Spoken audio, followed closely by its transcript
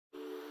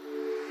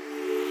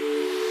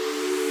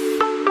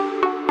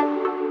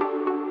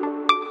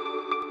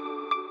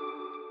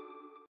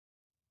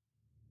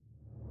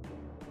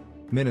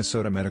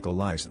Minnesota medical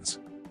license.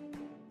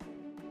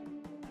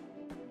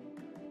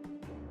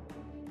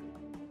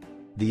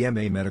 The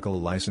MA Medical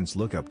License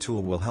Lookup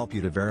tool will help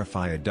you to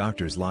verify a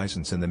doctor's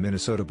license in the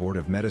Minnesota Board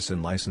of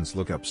Medicine License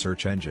Lookup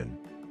search engine.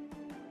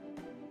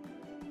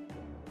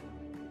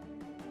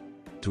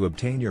 To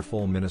obtain your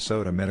full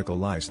Minnesota medical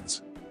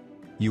license,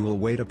 you will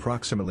wait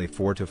approximately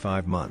 4 to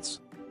 5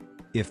 months.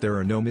 If there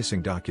are no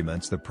missing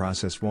documents, the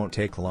process won't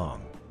take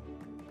long.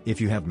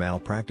 If you have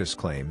malpractice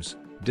claims,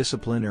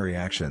 disciplinary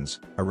actions,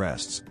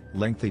 arrests,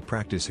 lengthy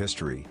practice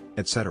history,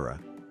 etc.,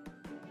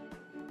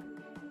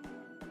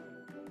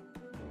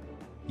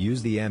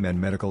 use the MN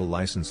Medical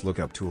License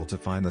Lookup tool to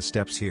find the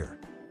steps here.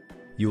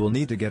 You will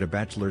need to get a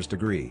bachelor's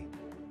degree.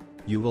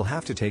 You will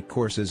have to take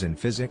courses in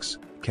physics,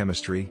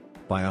 chemistry,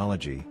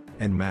 biology,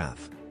 and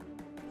math.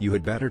 You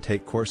had better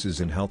take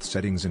courses in health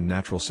settings and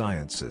natural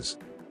sciences.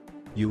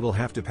 You will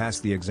have to pass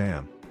the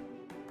exam.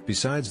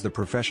 Besides the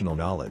professional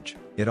knowledge,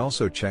 it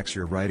also checks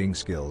your writing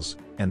skills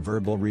and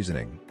verbal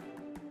reasoning.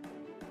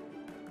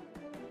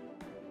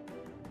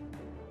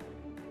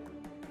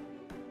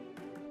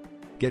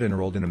 Get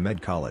enrolled in a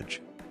med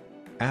college.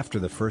 After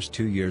the first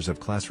 2 years of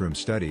classroom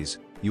studies,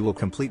 you will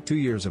complete 2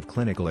 years of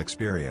clinical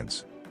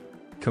experience.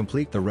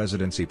 Complete the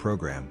residency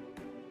program.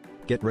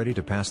 Get ready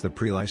to pass the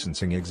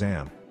pre-licensing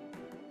exam.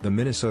 The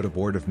Minnesota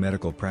Board of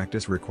Medical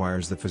Practice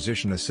requires the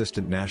Physician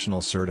Assistant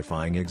National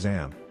Certifying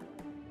Exam.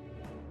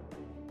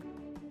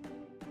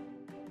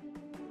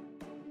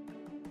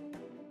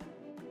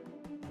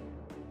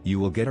 You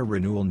will get a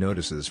renewal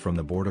notices from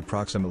the board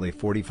approximately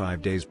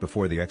 45 days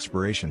before the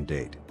expiration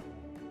date.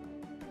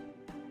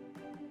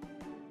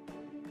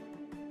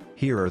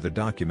 Here are the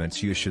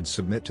documents you should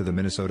submit to the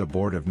Minnesota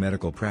Board of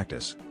Medical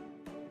Practice.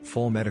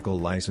 Full medical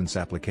license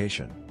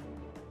application.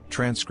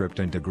 Transcript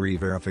and degree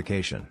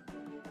verification.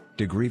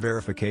 Degree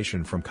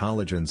verification from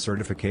college and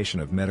certification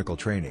of medical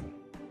training.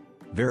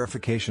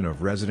 Verification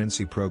of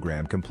residency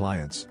program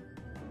compliance.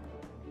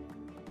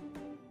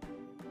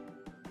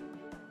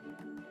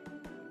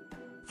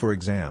 For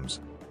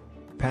exams,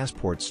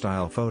 passport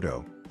style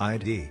photo,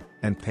 ID,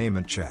 and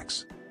payment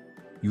checks.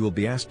 You will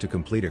be asked to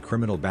complete a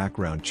criminal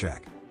background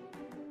check.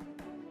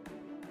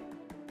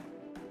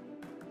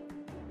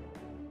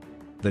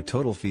 The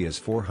total fee is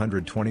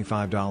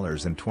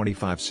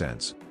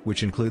 $425.25,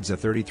 which includes a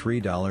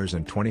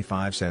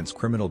 $33.25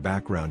 criminal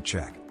background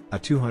check, a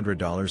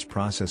 $200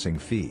 processing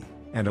fee,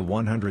 and a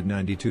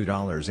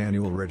 $192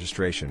 annual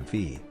registration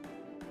fee.